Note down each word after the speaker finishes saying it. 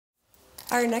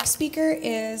Our next speaker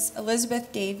is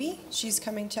Elizabeth Davy. She's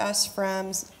coming to us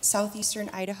from southeastern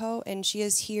Idaho, and she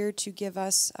is here to give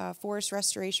us a forest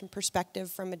restoration perspective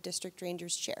from a district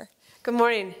ranger's chair. Good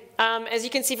morning. As you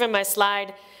can see from my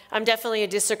slide, I'm definitely a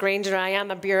district ranger. I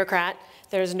am a bureaucrat.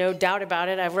 There's no doubt about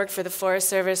it. I've worked for the Forest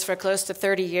Service for close to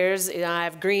 30 years. I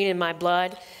have green in my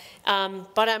blood.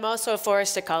 But I'm also a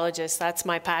forest ecologist. That's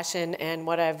my passion and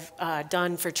what I've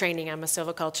done for training. I'm a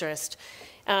silviculturist.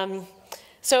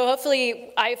 So hopefully,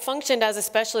 I functioned as a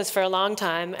specialist for a long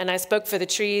time, and I spoke for the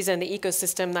trees and the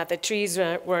ecosystem that the trees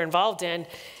were involved in,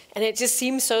 and it just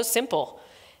seems so simple.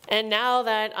 And now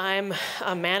that I'm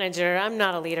a manager, I'm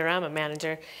not a leader, I'm a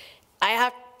manager,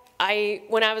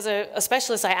 when I was a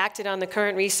specialist, I acted on the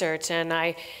current research, and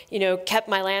I kept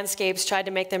my landscapes, tried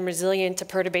to make them resilient to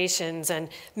perturbations and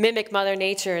mimic Mother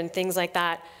Nature and things like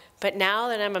that. But now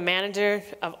that I'm a manager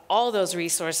of all those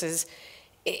resources,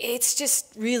 it's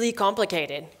just really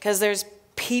complicated because there's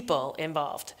people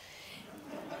involved.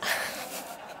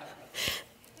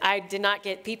 I did not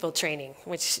get people training,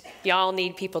 which y'all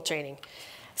need people training.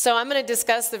 So I'm going to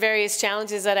discuss the various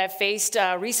challenges that I've faced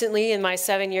recently in my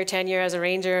 7-year tenure as a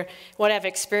ranger, what I've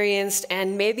experienced,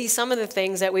 and maybe some of the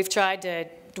things that we've tried to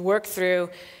work through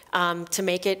to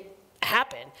make it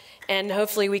happen. And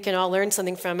hopefully we can all learn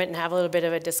something from it and have a little bit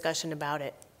of a discussion about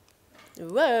it.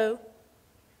 Whoa.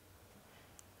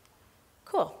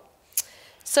 Cool.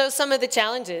 So some of the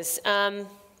challenges.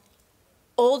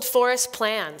 Old forest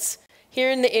plans.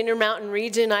 Here in the Intermountain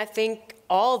region, I think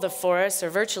all the forests, or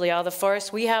virtually all the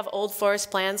forests, we have old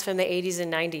forest plans from the 80s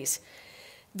and 90s.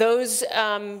 Those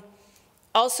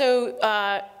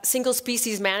also single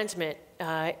species management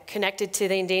connected to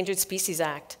the Endangered Species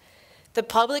Act. The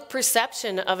public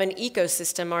perception of an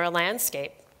ecosystem or a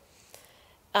landscape.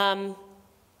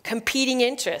 Competing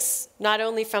interests, not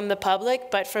only from the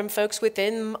public, but from folks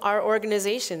within our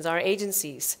organizations, our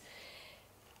agencies.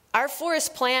 Our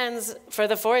forest plans for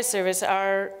the Forest Service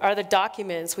are the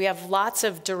documents. We have lots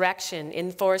of direction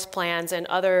in forest plans and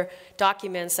other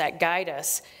documents that guide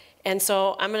us. And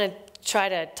so I'm going to try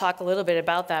to talk a little bit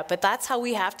about that, but that's how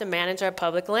we have to manage our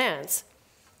public lands.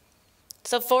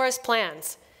 So forest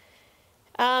plans.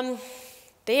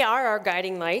 They are our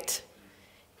guiding light,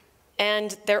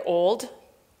 and they're old.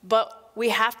 But we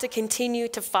have to continue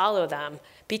to follow them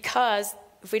because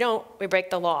if we don't, we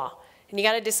break the law. And you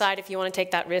got to decide if you want to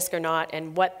take that risk or not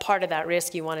and what part of that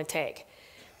risk you want to take.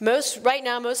 Right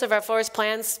now, most of our forest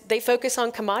plans, they focus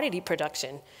on commodity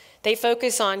production. They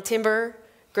focus on timber,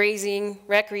 grazing,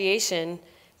 recreation.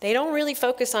 They don't really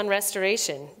focus on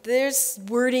restoration. There's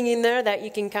wording in there that you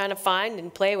can kind of find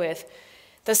and play with.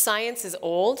 The science is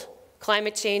old.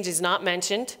 Climate change is not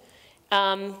mentioned.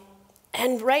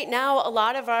 And right now, a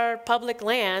lot of our public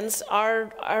lands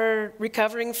are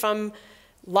recovering from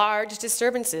large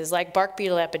disturbances like bark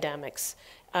beetle epidemics,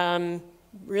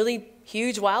 really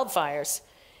huge wildfires,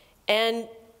 and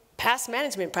past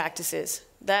management practices.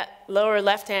 That lower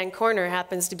left-hand corner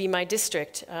happens to be my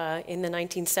district in the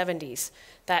 1970s.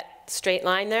 That straight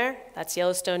line there, that's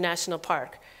Yellowstone National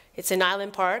Park. It's an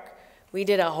island park. We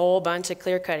did a whole bunch of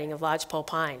clear cutting of lodgepole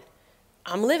pine.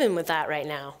 I'm living with that right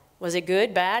now. Was it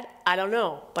good, bad? I don't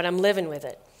know, but I'm living with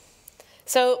it.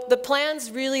 So the plans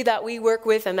really that we work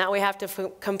with and that we have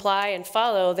to comply and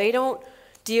follow, they don't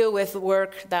deal with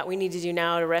work that we need to do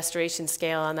now at a restoration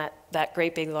scale on that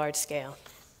great big large scale.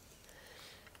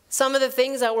 Some of the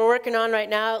things that we're working on right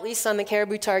now, at least on the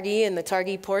Caribou-Targhee and the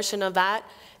Targhee portion of that,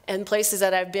 and places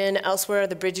that I've been elsewhere,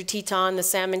 the Bridger Teton, the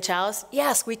Salmon Chalice,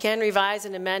 yes, we can revise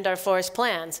and amend our forest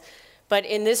plans. But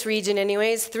in this region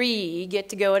anyways, 3 get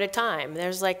to go at a time.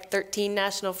 There's like 13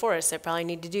 national forests that probably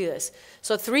need to do this.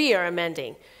 So 3 are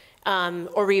amending,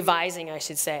 or revising, I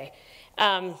should say.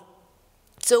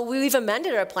 So we've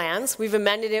amended our plans. We've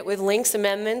amended it with lynx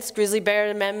amendments, grizzly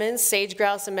bear amendments, sage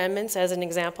grouse amendments as an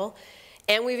example.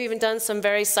 And we've even done some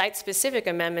very site-specific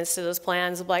amendments to those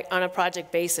plans like on a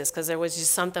project basis because there was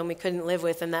just something we couldn't live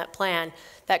with in that plan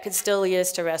that could still lead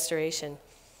us to restoration.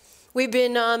 We've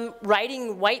been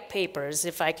writing white papers,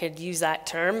 if I could use that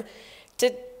term,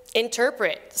 to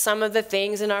interpret some of the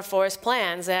things in our forest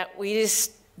plans that we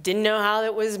just didn't know how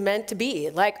it was meant to be,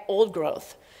 like old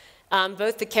growth.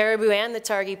 Both the Caribou and the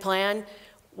Targhee plan,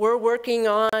 we're working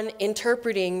on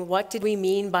interpreting what did we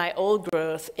mean by old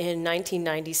growth in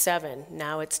 1997.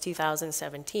 Now it's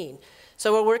 2017.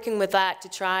 So we're working with that to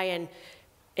try and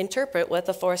interpret what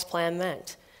the forest plan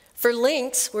meant. For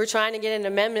lynx, we're trying to get an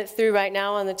amendment through right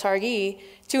now on the Targhee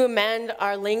to amend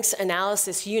our lynx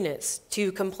analysis units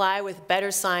to comply with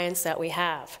better science that we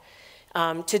have,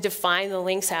 to define the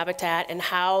lynx habitat and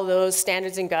how those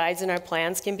standards and guides in our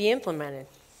plans can be implemented.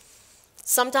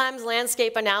 Sometimes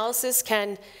landscape analysis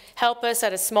can help us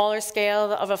at a smaller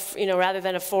scale of rather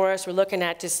than a forest, we're looking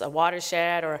at just a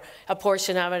watershed or a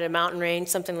portion of it, a mountain range,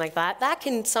 something like that. That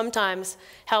can sometimes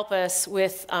help us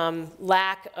with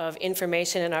lack of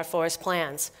information in our forest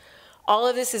plans. All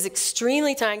of this is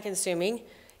extremely time consuming.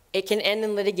 It can end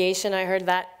in litigation. I heard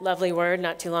that lovely word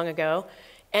not too long ago.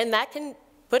 And that can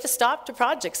put a stop to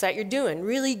projects that you're doing,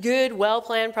 really good,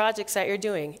 well-planned projects that you're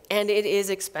doing. And it is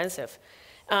expensive.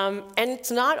 And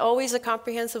it's not always a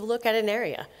comprehensive look at an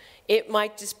area. It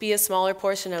might just be a smaller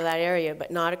portion of that area, but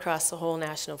not across the whole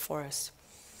national forest.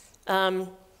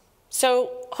 So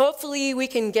hopefully we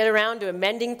can get around to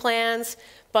amending plans,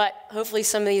 but hopefully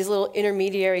some of these little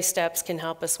intermediary steps can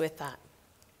help us with that.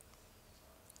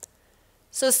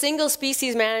 So single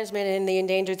species management in the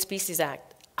Endangered Species Act.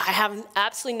 I have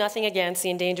absolutely nothing against the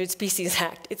Endangered Species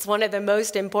Act. It's one of the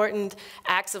most important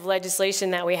acts of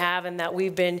legislation that we have and that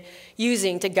we've been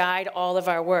using to guide all of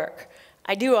our work.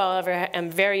 I do, however,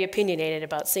 am very opinionated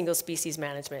about single species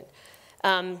management.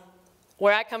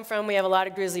 Where I come from, we have a lot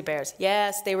of grizzly bears.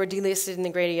 Yes, they were delisted in the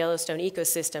Greater Yellowstone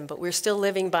ecosystem, but we're still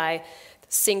living by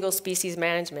single species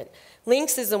management.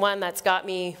 Lynx is the one that's got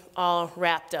me all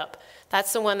wrapped up.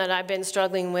 That's the one that I've been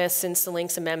struggling with since the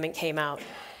Lynx Amendment came out.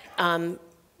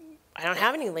 I don't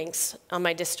have any lynx on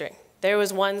my district. There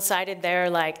was one sighted there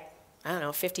like, I don't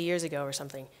know, 50 years ago or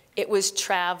something. It was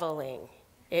traveling.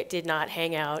 It did not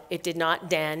hang out. It did not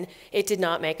den. It did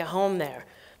not make a home there.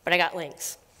 But I got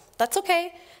lynx. That's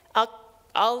okay.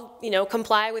 I'll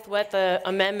comply with what the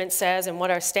amendment says and what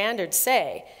our standards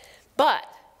say. But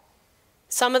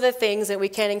some of the things that we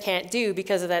can and can't do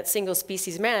because of that single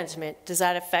species management, does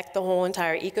that affect the whole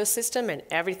entire ecosystem and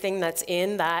everything that's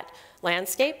in that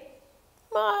landscape?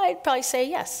 Well, I'd probably say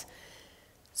yes.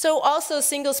 So also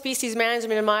single species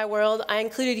management in my world, I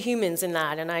included humans in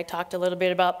that, and I talked a little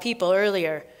bit about people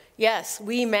earlier. Yes,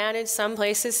 we manage some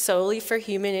places solely for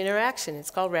human interaction.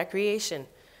 It's called recreation.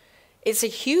 It's a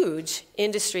huge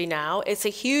industry now. It's a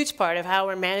huge part of how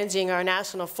we're managing our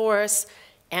national forests,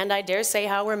 and I dare say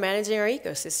how we're managing our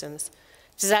ecosystems.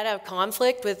 Does that have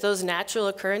conflict with those natural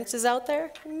occurrences out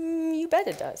there? You bet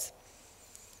it does.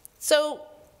 So,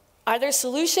 are there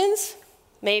solutions?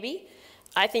 Maybe.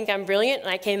 I think I'm brilliant,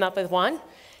 and I came up with one.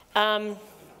 In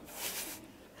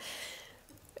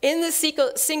the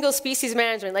single species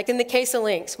management, like in the case of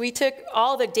lynx, we took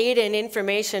all the data and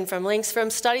information from lynx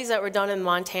from studies that were done in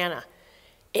Montana.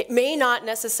 It may not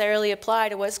necessarily apply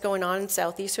to what's going on in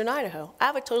southeastern Idaho. I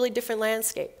have a totally different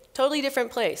landscape, totally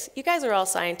different place. You guys are all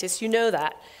scientists, you know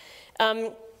that.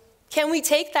 Can we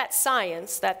take that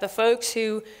science that the folks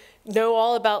who know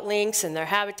all about lynx and their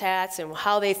habitats and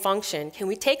how they function, can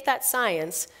we take that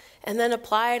science and then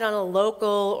apply it on a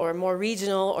local or more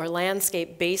regional or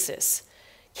landscape basis?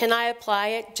 Can I apply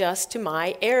it just to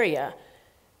my area?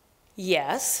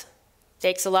 Yes.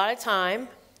 Takes a lot of time,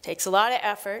 takes a lot of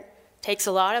effort, takes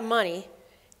a lot of money,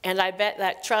 and I bet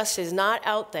that trust is not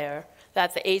out there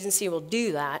that the agency will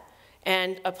do that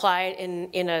and apply it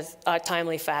in a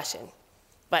timely fashion.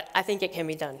 But I think it can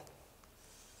be done.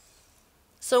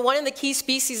 So one of the key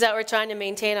species that we're trying to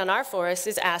maintain on our forest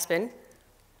is aspen.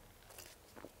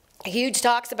 Huge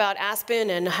talks about aspen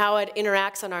and how it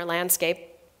interacts on our landscape.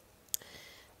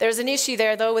 There's an issue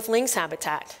there, though, with lynx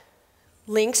habitat.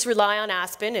 Lynx rely on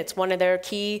aspen. It's one of their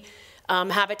key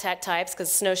habitat types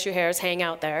because snowshoe hares hang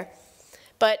out there.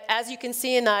 But as you can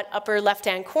see in that upper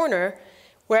left-hand corner,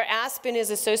 where aspen is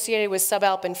associated with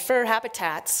subalpine fir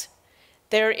habitats,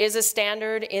 there is a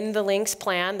standard in the lynx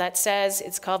plan that says,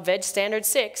 it's called Veg Standard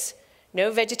 6, no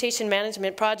vegetation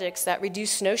management projects that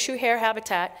reduce snowshoe hare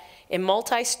habitat in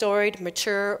multi-storied,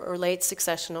 mature, or late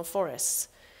successional forests.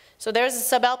 So there's a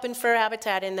subalpine fir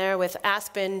habitat in there with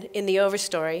aspen in the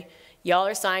overstory. Y'all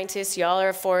are scientists, y'all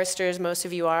are foresters, most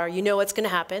of you are. You know what's gonna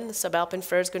happen. The subalpine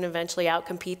fir is gonna eventually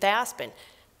outcompete the aspen.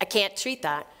 I can't treat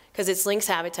that because it's lynx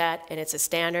habitat and it's a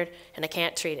standard and I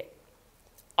can't treat it.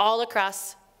 All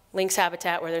across lynx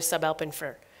habitat where there's subalpine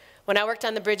fir. When I worked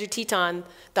on the Bridger Teton,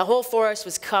 the whole forest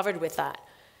was covered with that.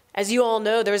 As you all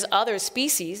know, there's other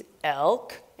species,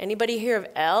 elk. Anybody hear of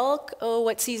elk? Oh,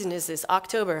 what season is this?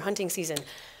 October, hunting season.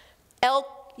 Elk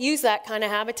use that kind of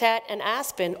habitat and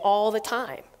aspen all the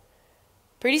time.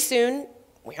 Pretty soon,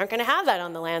 we aren't gonna have that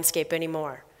on the landscape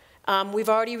anymore. We've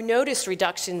already noticed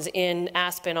reductions in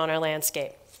aspen on our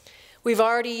landscape. We've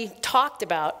already talked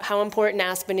about how important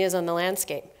aspen is on the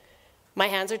landscape. My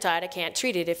hands are tied, I can't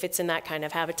treat it if it's in that kind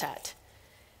of habitat.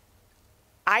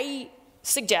 I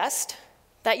suggest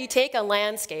that you take a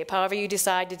landscape, however you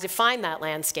decide to define that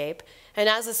landscape, and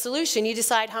as a solution, you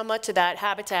decide how much of that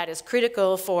habitat is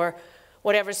critical for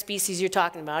whatever species you're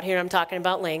talking about. Here I'm talking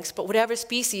about lynx, but whatever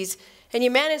species, and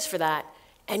you manage for that.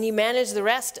 And you manage the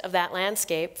rest of that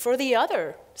landscape for the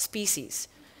other species.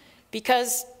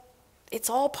 Because it's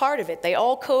all part of it. They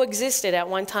all coexisted at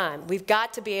one time. We've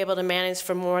got to be able to manage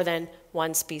for more than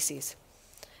one species.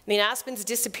 I mean, aspen's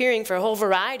disappearing for a whole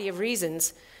variety of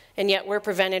reasons, and yet we're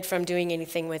prevented from doing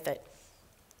anything with it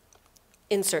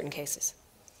in certain cases.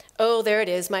 Oh, there it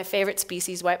is, my favorite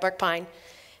species, whitebark pine.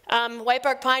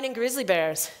 Whitebark pine and grizzly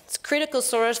bears. It's a critical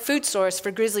food source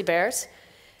for grizzly bears.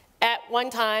 At one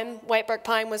time, whitebark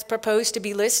pine was proposed to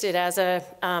be listed as a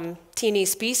T&E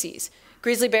species.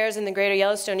 Grizzly bears in the Greater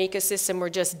Yellowstone ecosystem were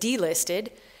just delisted,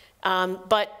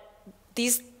 but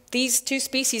these two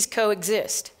species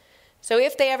coexist. So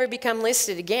if they ever become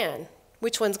listed again,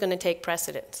 which one's going to take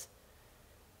precedence?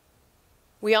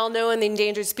 We all know in the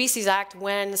Endangered Species Act,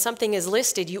 when something is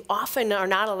listed, you often are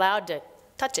not allowed to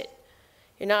touch it.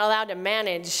 You're not allowed to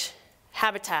manage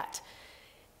habitat.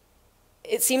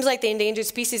 It seems like the Endangered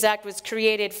Species Act was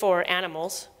created for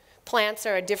animals. Plants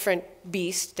are a different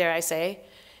beast, dare I say.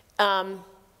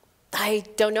 I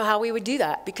don't know how we would do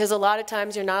that, because a lot of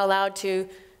times you're not allowed to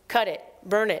cut it,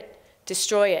 burn it,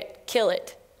 destroy it, kill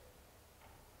it.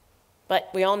 But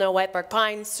we all know whitebark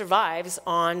pine survives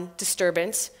on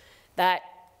disturbance, that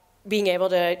being able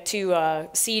to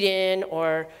seed in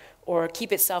or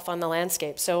keep itself on the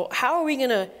landscape. So how are we going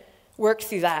to work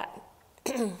through that?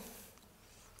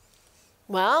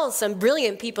 Well, some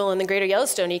brilliant people in the Greater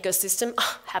Yellowstone ecosystem,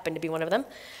 happen to be one of them,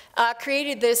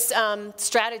 created this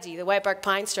strategy, the whitebark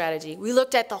pine strategy. We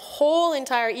looked at the whole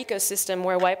entire ecosystem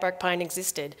where whitebark pine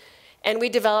existed, and we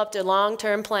developed a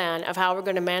long-term plan of how we're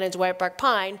going to manage whitebark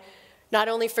pine, not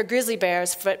only for grizzly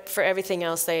bears, but for everything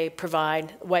else they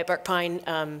provide, whitebark pine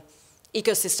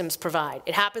ecosystems provide.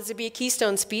 It happens to be a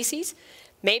keystone species.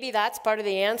 Maybe that's part of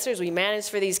the answer, is we manage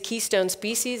for these keystone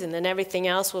species and then everything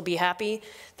else will be happy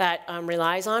that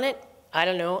relies on it. I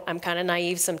don't know, I'm kind of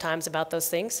naive sometimes about those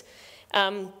things.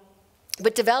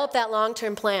 But develop that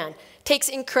long-term plan. Takes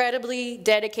incredibly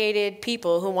dedicated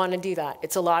people who want to do that.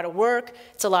 It's a lot of work,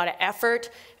 it's a lot of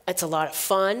effort, it's a lot of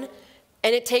fun,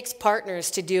 and it takes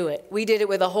partners to do it. We did it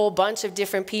with a whole bunch of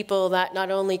different people that not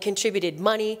only contributed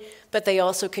money, but they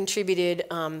also contributed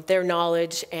their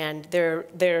knowledge and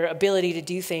their ability to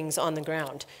do things on the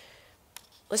ground.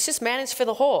 Let's just manage for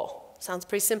the whole. Sounds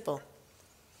pretty simple.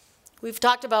 We've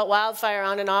talked about wildfire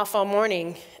on and off all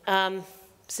morning.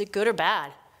 Is it good or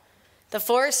bad? The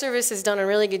Forest Service has done a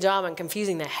really good job on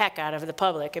confusing the heck out of the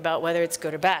public about whether it's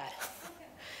good or bad.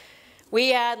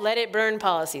 We had let it burn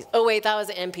policies. Oh wait, that was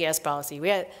an NPS policy. We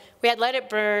had let it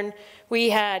burn, we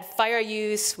had fire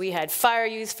use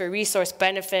for resource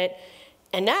benefit,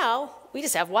 and now we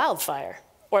just have wildfire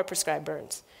or prescribed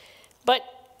burns. But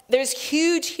there's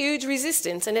huge, huge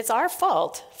resistance, and it's our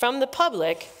fault from the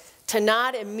public to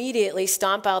not immediately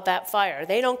stomp out that fire.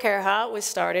 They don't care how it was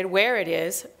started, where it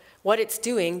is, what it's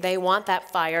doing, they want that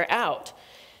fire out.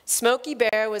 Smokey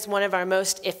Bear was one of our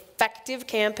most effective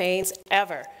campaigns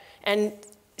ever, and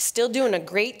still doing a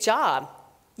great job.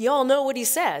 You all know what he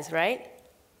says, right?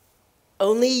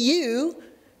 Only you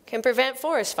can prevent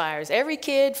forest fires. Every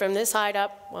kid from this height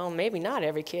up, well, maybe not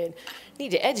every kid,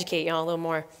 need to educate y'all a little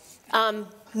more,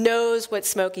 knows what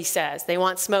Smokey says. They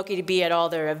want Smokey to be at all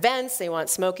their events, they want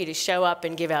Smokey to show up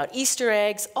and give out Easter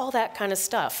eggs, all that kind of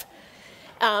stuff.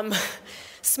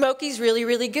 Smokey's really,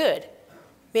 really good.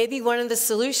 Maybe one of the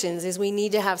solutions is we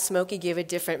need to have Smokey give a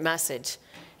different message.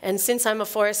 And since I'm a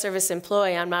Forest Service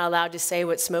employee, I'm not allowed to say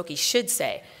what Smokey should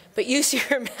say. But use your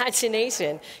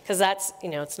imagination, because that's, you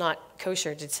know, it's not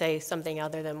kosher to say something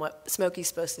other than what Smokey's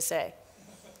supposed to say.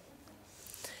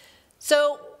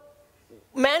 So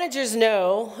managers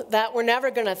know that we're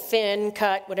never going to thin,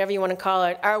 cut, whatever you want to call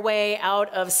it, our way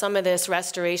out of some of this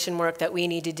restoration work that we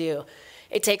need to do.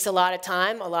 It takes a lot of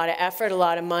time, a lot of effort, a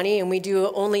lot of money, and we do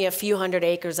only a few hundred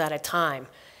acres at a time.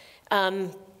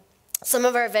 Some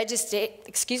of our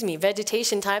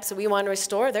vegetation types that we want to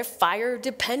restore, they're fire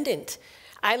dependent.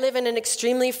 I live in an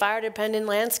extremely fire dependent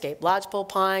landscape. Lodgepole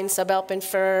pine, subalpine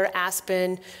fir,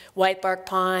 aspen, whitebark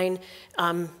pine.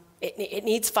 It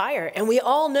needs fire, and we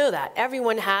all know that.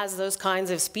 Everyone has those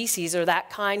kinds of species or that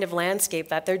kind of landscape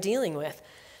that they're dealing with.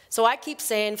 So I keep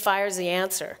saying fire's the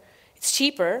answer. It's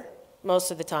cheaper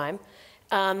most of the time,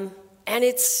 and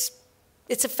it's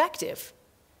effective.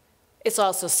 It's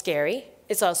also scary.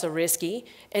 It's also risky,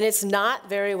 and it's not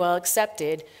very well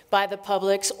accepted by the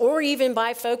publics or even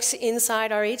by folks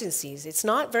inside our agencies. It's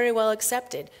not very well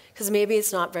accepted because maybe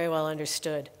it's not very well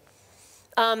understood.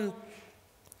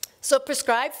 So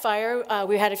prescribed fire,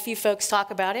 we had a few folks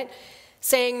talk about it,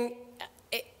 saying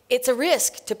It's a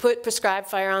risk to put prescribed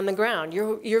fire on the ground.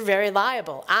 You're very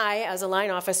liable. I, as a line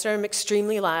officer, am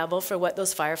extremely liable for what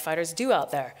those firefighters do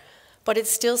out there. But it's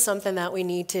still something that we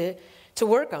need to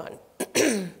work on.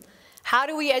 How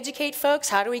do we educate folks?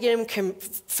 How do we get them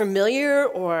familiar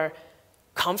or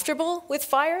comfortable with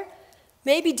fire?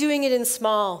 Maybe doing it in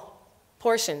small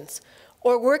portions,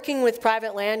 or working with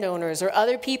private landowners or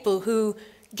other people who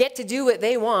get to do what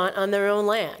they want on their own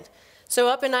land. So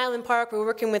up in Island Park, we're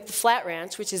working with the Flat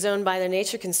Ranch, which is owned by the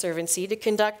Nature Conservancy, to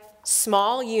conduct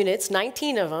small units,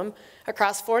 19 of them,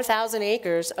 across 4,000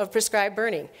 acres of prescribed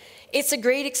burning. It's a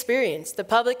great experience. The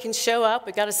public can show up.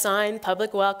 We've got a sign,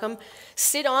 public welcome,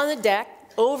 sit on the deck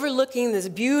overlooking this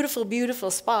beautiful,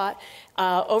 beautiful spot,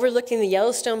 overlooking the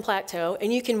Yellowstone Plateau,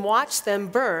 and you can watch them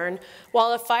burn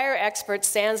while a fire expert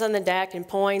stands on the deck and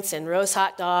points and roasts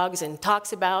hot dogs and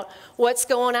talks about what's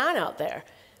going on out there.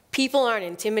 People aren't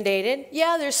intimidated.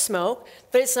 Yeah, there's smoke,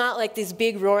 but it's not like these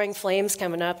big roaring flames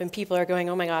coming up and people are going,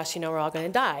 oh my gosh, you know, we're all going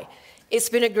to die. It's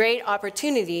been a great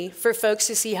opportunity for folks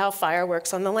to see how fire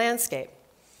works on the landscape.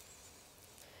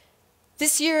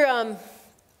 This year,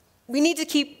 we need to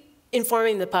keep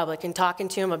informing the public and talking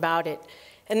to them about it.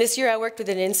 And this year I worked with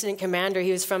an incident commander.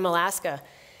 He was from Alaska.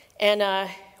 And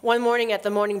one morning at the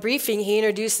morning briefing, he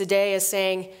introduced the day as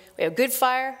saying, we have good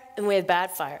fire and we have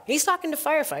bad fire. And he's talking to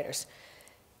firefighters.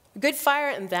 Good fire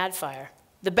and bad fire.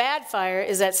 The bad fire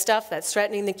is that stuff that's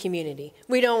threatening the community.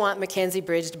 We don't want Mackenzie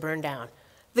Bridge to burn down.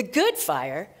 The good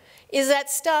fire is that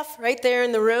stuff right there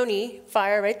in the Roni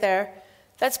fire right there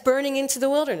that's burning into the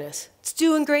wilderness. It's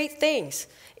doing great things.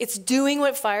 It's doing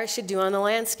what fire should do on the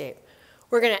landscape.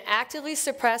 We're going to actively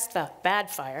suppress the bad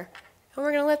fire, and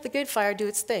we're going to let the good fire do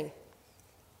its thing.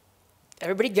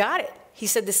 Everybody got it. He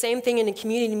said the same thing in a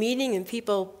community meeting, and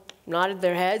people nodded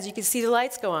their heads. You could see the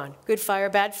lights go on. Good fire,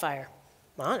 bad fire.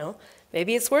 I don't know.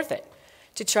 Maybe it's worth it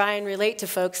to try and relate to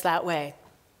folks that way.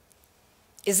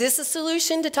 Is this a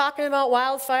solution to talking about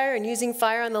wildfire and using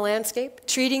fire on the landscape?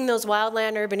 Treating those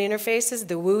wildland-urban interfaces,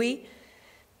 the WUI?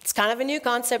 It's kind of a new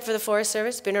concept for the Forest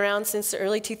Service. Been around since the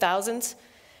early 2000s.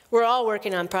 We're all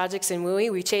working on projects in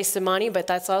WUI. We chase the money, but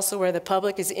that's also where the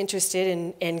public is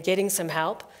interested in getting some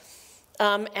help.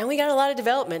 And we got a lot of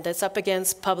development that's up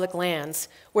against public lands,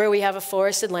 where we have a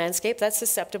forested landscape that's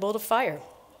susceptible to fire.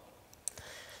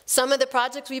 Some of the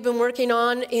projects we've been working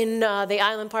on in the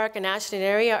Island Park and Ashton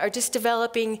area are just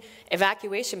developing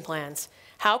evacuation plans.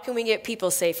 How can we get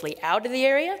people safely out of the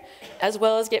area, as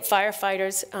well as get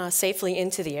firefighters safely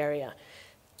into the area?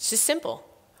 It's just simple.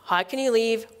 How can you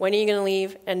leave? When are you going to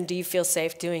leave? And do you feel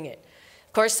safe doing it?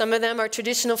 Of course, some of them are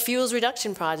traditional fuels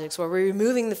reduction projects where we're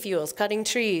removing the fuels, cutting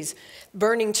trees,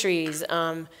 burning trees,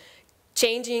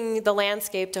 changing the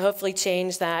landscape to hopefully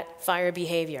change that fire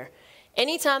behavior.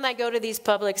 Anytime I go to these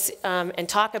publics and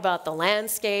talk about the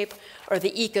landscape or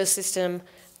the ecosystem,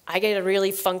 I get a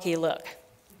really funky look.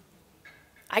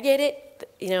 I get it.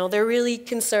 You know, they're really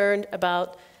concerned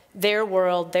about their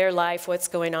world, their life, what's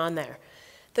going on there.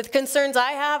 The concerns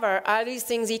I have are these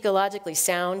things ecologically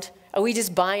sound? Are we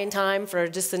just buying time for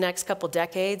just the next couple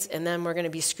decades and then we're going to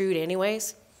be screwed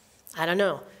anyways? I don't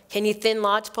know. Can you thin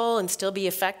lodgepole and still be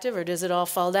effective, or does it all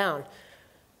fall down?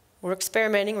 We're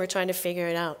experimenting. We're trying to figure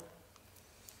it out.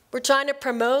 We're trying to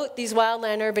promote these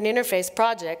wildland-urban interface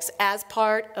projects as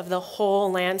part of the whole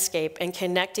landscape and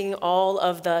connecting all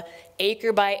of the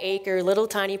acre-by-acre little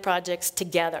tiny projects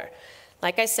together.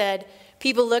 Like I said,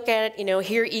 people look at it, you know,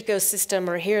 hear ecosystem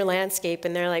or hear landscape,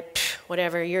 and they're like,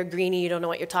 whatever, you're a greenie, you don't know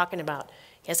what you're talking about.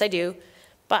 Yes, I do.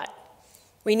 But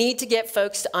we need to get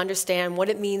folks to understand what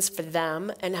it means for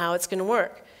them and how it's going to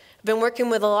work. I've been working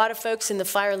with a lot of folks in the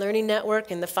Fire Learning Network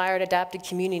and the Fire Adapted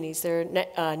Communities. They're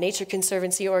Nature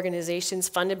Conservancy organizations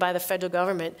funded by the federal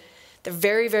government. They're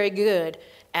very, very good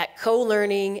at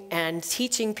co-learning and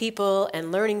teaching people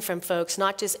and learning from folks,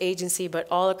 not just agency, but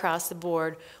all across the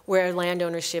board where land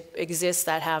ownership exists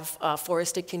that have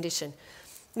forested condition.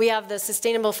 We have the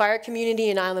Sustainable Fire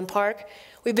Community in Island Park.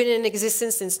 We've been in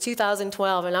existence since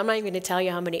 2012, and I'm not even going to tell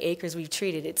you how many acres we've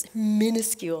treated. It's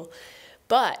minuscule.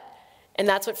 And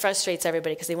that's what frustrates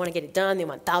everybody, because they want to get it done. They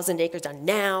want 1,000 acres done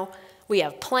now. We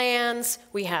have plans.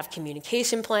 We have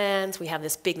communication plans. We have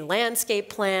this big landscape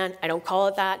plan. I don't call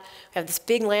it that. We have this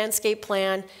big landscape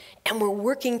plan, and we're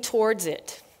working towards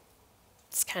it.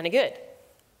 It's kind of good.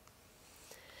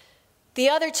 The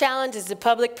other challenge is the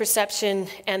public perception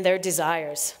and their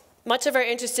desires. Much of our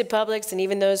interested publics, and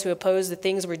even those who oppose the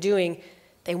things we're doing,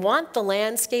 they want the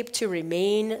landscape to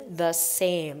remain the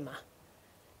same.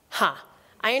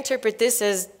 I interpret this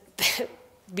as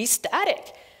be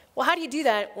static. Well, how do you do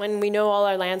that when we know all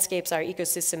our landscapes, our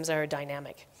ecosystems are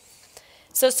dynamic?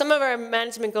 So some of our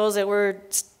management goals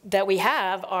that we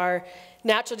have are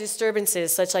natural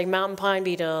disturbances, such like mountain pine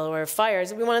beetle or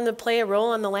fires. We want them to play a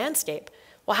role in the landscape.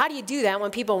 Well, how do you do that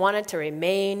when people want it to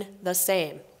remain the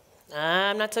same?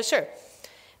 I'm not so sure.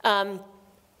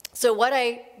 So what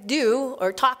I do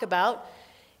or talk about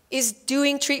is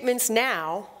doing treatments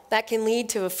now that can lead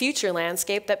to a future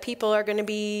landscape that people are going to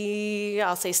be,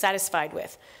 I'll say, satisfied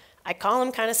with. I call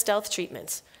them kind of stealth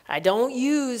treatments. I don't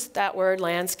use that word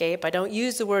landscape. I don't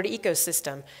use the word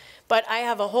ecosystem. But I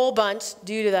have a whole bunch,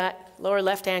 due to that lower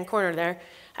left-hand corner there,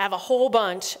 I have a whole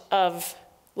bunch of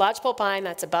lodgepole pine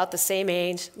that's about the same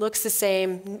age, looks the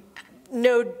same,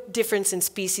 no difference in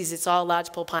species. It's all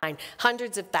lodgepole pine.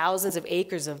 Hundreds of thousands of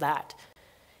acres of that.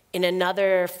 In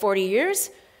another 40 years,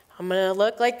 I'm going to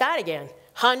look like that again.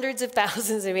 Hundreds of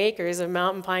thousands of acres of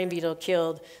mountain pine beetle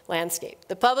killed landscape.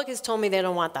 The public has told me they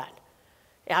don't want that.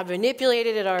 I've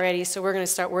manipulated it already, so we're going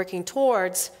to start working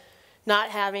towards not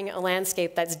having a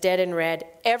landscape that's dead and red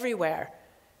everywhere.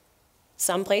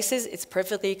 Some places it's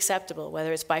perfectly acceptable,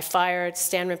 whether it's by fire,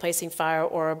 stand replacing fire,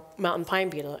 or mountain pine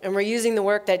beetle. And we're using the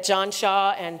work that John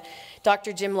Shaw and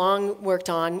Dr. Jim Long worked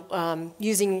on,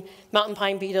 using mountain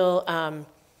pine beetle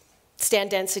stand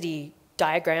density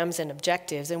diagrams and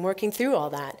objectives, and working through all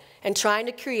that and trying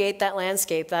to create that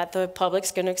landscape that the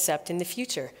public's going to accept in the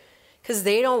future, because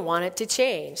they don't want it to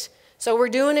change. So we're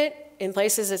doing it in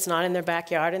places it's not in their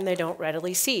backyard and they don't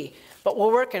readily see, but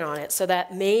we're working on it so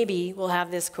that maybe we'll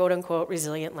have this quote-unquote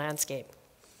resilient landscape.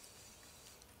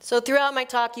 So throughout my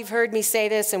talk, you've heard me say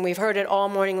this, and we've heard it all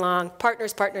morning long: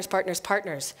 partners, partners, partners,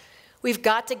 partners. We've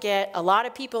got to get a lot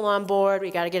of people on board.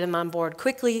 We've got to get them on board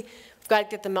quickly. We've got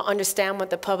to get them to understand what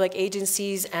the public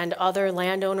agencies and other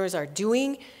landowners are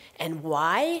doing and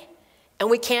why. And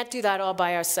we can't do that all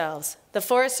by ourselves. The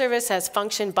Forest Service has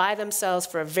functioned by themselves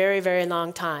for a very, very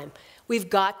long time. We've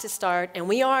got to start, and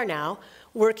we are now,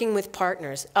 working with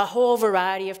partners, a whole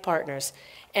variety of partners.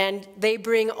 And they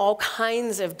bring all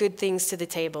kinds of good things to the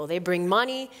table. They bring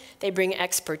money, they bring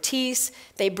expertise,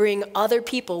 they bring other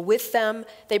people with them,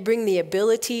 they bring the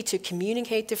ability to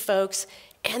communicate to folks,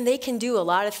 and they can do a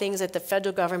lot of things that the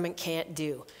federal government can't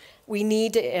do. We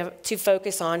need to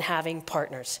focus on having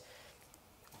partners.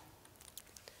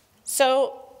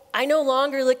 So I no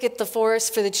longer look at the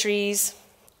forest for the trees.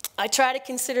 I try to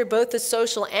consider both the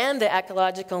social and the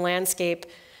ecological landscape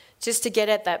just to get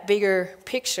at that bigger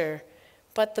picture.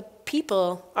 But the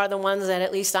people are the ones that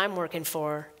at least I'm working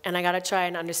for, and I got to try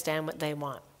and understand what they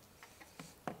want.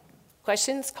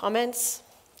 Questions, comments,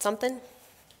 something?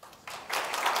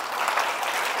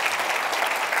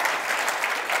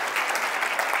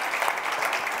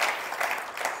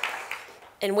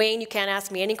 And Wayne, you can't ask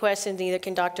me any questions, neither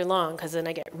can Dr. Long, because then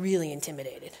I get really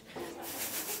intimidated.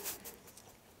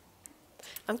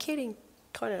 I'm kidding,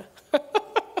 kind of.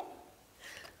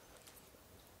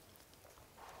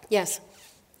 Yes?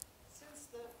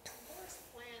 Since the forest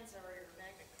plans are your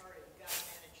magnet card and you've got to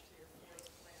manage to your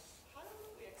forest plan, how do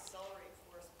we accelerate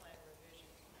forest plan revision?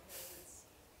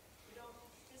 Because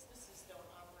businesses don't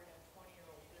operate on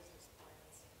 20-year-old business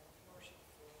plans, commercial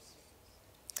forest.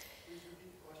 Please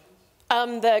repeat the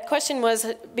questions. The question was,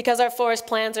 because our forest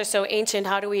plans are so ancient,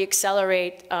 how do we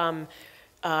accelerate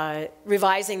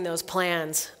revising those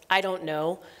plans? I don't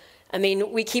know. I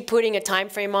mean, we keep putting a time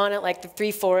frame on it, like the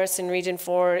 3 forests in Region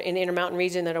 4 in the Intermountain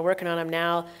region that are working on them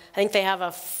now. I think they have a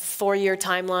 4-year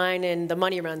timeline and the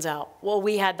money runs out. Well,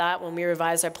 we had that when we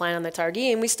revised our plan on the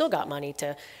Targhee, and we still got money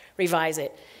to revise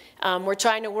it. We're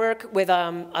trying to work with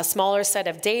a smaller set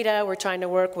of data. We're trying to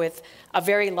work with a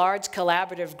very large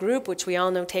collaborative group, which we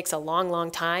all know takes a long, long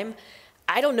time.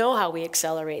 I don't know how we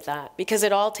accelerate that, because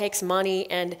it all takes money,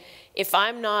 and if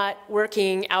I'm not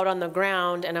working out on the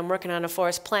ground and I'm working on a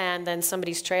forest plan, then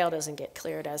somebody's trail doesn't get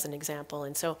cleared, as an example.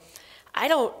 And so I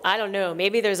don't know.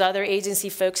 Maybe there's other agency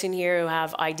folks in here who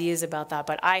have ideas about that,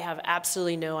 but I have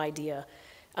absolutely no idea.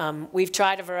 We've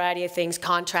tried a variety of things,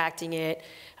 contracting it,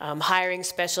 hiring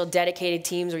special dedicated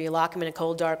teams where you lock them in a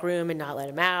cold, dark room and not let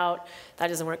them out. That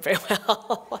doesn't work very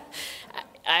well.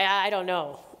 I don't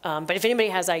know. But if anybody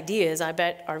has ideas, I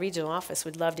bet our regional office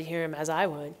would love to hear them, as I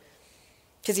would.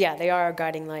 Because, yeah, they are our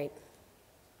guiding light.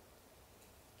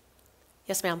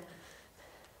 Yes, ma'am?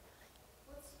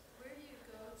 Where do you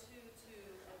go to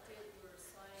update your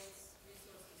science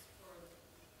resources for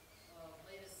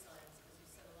latest science? Because you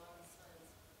said a lot of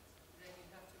science, then you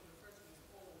have to refer to these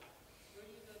old. Where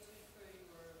do you go to for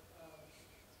your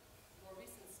more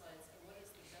recent science, and what is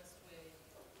the best way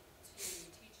to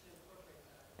teach and incorporate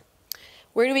that?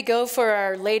 Where do we go for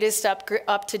our latest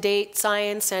up-to-date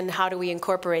science, and how do we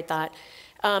incorporate that?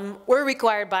 We're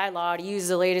required by law to use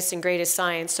the latest and greatest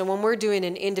science. So when we're doing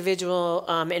an individual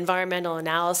environmental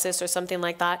analysis or something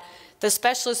like that, the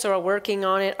specialists who are working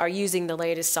on it are using the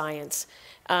latest science.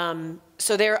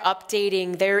 So they're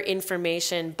updating their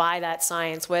information by that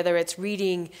science, whether it's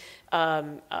reading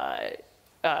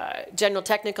general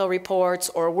technical reports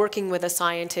or working with a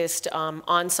scientist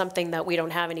on something that we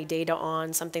don't have any data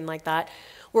on, something like that.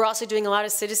 We're also doing a lot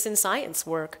of citizen science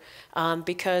work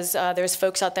because there's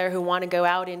folks out there who want to go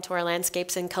out into our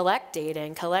landscapes and collect data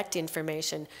and collect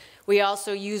information. We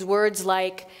also use words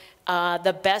like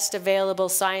the best available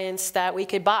science that we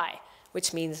could buy,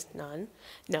 which means none.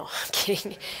 No, I'm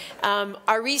kidding.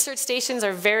 Our research stations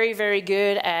are very, very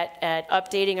good at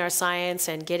updating our science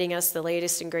and getting us the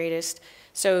latest and greatest.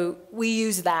 So we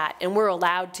use that, and we're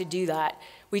allowed to do that.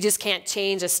 We just can't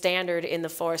change a standard in the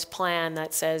forest plan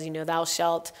that says, you know, thou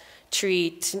shalt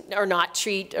treat or not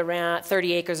treat around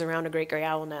 30 acres around a great gray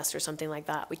owl nest or something like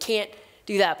that. We can't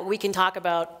do that, but we can talk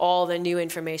about all the new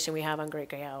information we have on great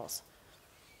gray owls.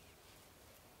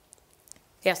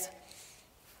 Yes?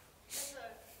 As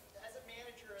a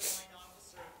manager or line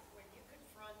officer, when you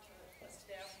confront a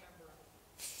staff member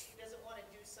who doesn't want to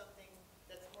do something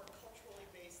that's more culturally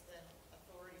based than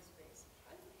authorities based,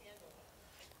 how do you handle that?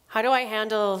 How do I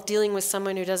handle dealing with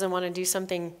someone who doesn't want to do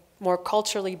something more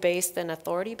culturally based than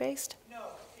authority based? No,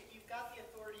 you've got the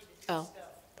authority to do Oh. stuff,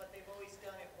 but they've always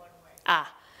done it one way.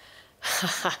 Ah.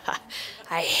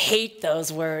 I hate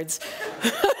those words.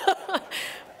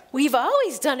 We've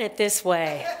always done it this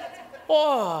way.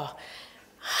 Oh.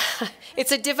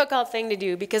 It's a difficult thing to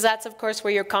do because that's, of course,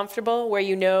 where you're comfortable, where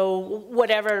you know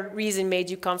whatever reason made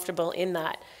you comfortable in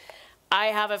that. I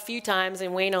have a few times,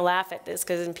 and Wayne will laugh at this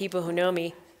because people who know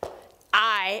me,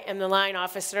 I am the line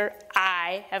officer.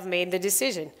 I have made the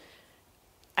decision.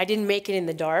 I didn't make it in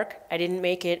the dark. I didn't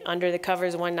make it under the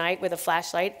covers one night with a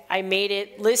flashlight. I made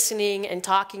it listening and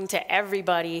talking to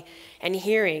everybody and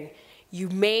hearing. You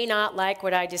may not like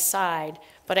what I decide,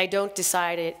 but I don't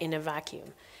decide it in a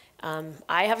vacuum.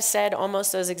 I have said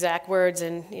almost those exact words,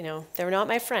 and you know, they're not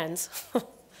my friends.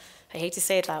 I hate to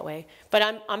say it that way,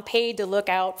 but I'm paid to look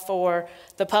out for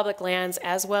the public lands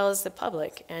as well as the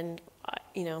public, and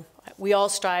you know, we all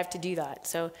strive to do that.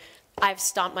 So I've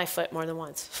stomped my foot more than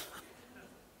once,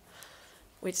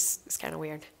 which is kind of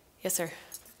weird. Yes, sir.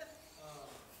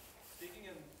 Speaking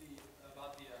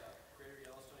about the Greater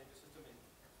Yellowstone ecosystem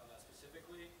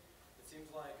specifically, it seems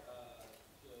like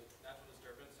the natural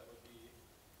disturbance that would be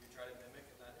we try to mimic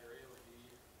in that area would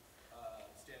be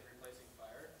stand replacing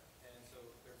fire, and so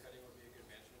clear cutting would be a good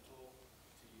management tool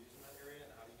to use in that area.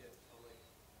 And how do you get public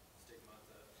stigma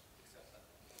to accept that?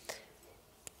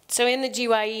 So in the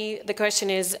GYE, the question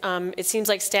is, it seems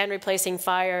like stand replacing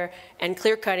fire and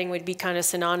clear cutting would be kind of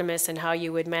synonymous in how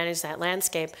you would manage that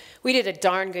landscape. We did a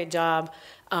darn good job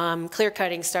clear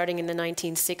cutting starting in the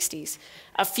 1960s.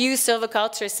 A few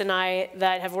silviculturists and I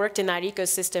that have worked in that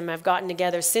ecosystem have gotten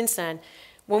together since then.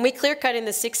 When we clear cut in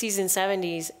the 60s and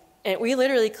 70s, and we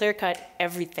literally clear cut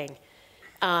everything.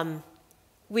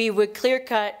 We would clear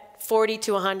cut 40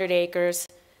 to 100 acres,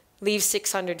 leave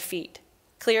 600 feet.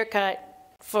 Clear cut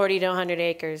 40 to 100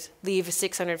 acres, leave a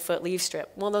 600-foot leaf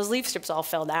strip. Well, those leaf strips all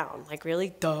fell down. Like,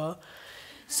 really? Duh.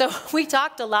 So we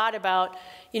talked a lot about,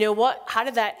 you know, how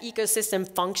did that ecosystem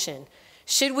function?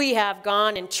 Should we have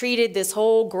gone and treated this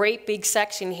whole great big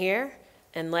section here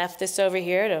and left this over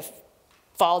here to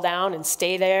fall down and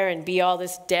stay there and be all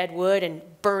this dead wood and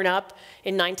burn up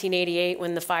in 1988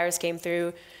 when the fires came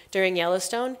through during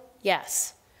Yellowstone?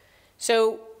 Yes.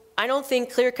 So I don't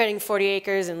think clear cutting 40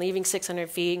 acres and leaving 600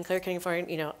 feet and clear cutting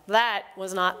 40, you know, that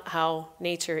was not how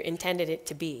nature intended it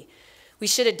to be. We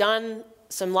should have done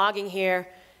some logging here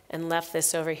and left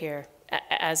this over here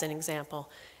as an example.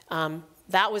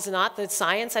 That was not the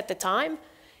science at the time.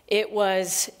 It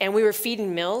was, and we were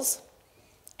feeding mills,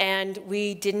 and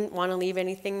we didn't want to leave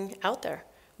anything out there.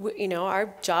 You know,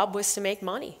 our job was to make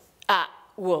money.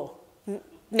 Whoa,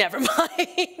 never mind.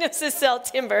 It was to sell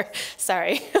timber.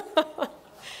 Sorry.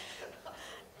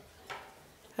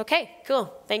 Okay,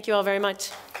 cool. Thank you all very much.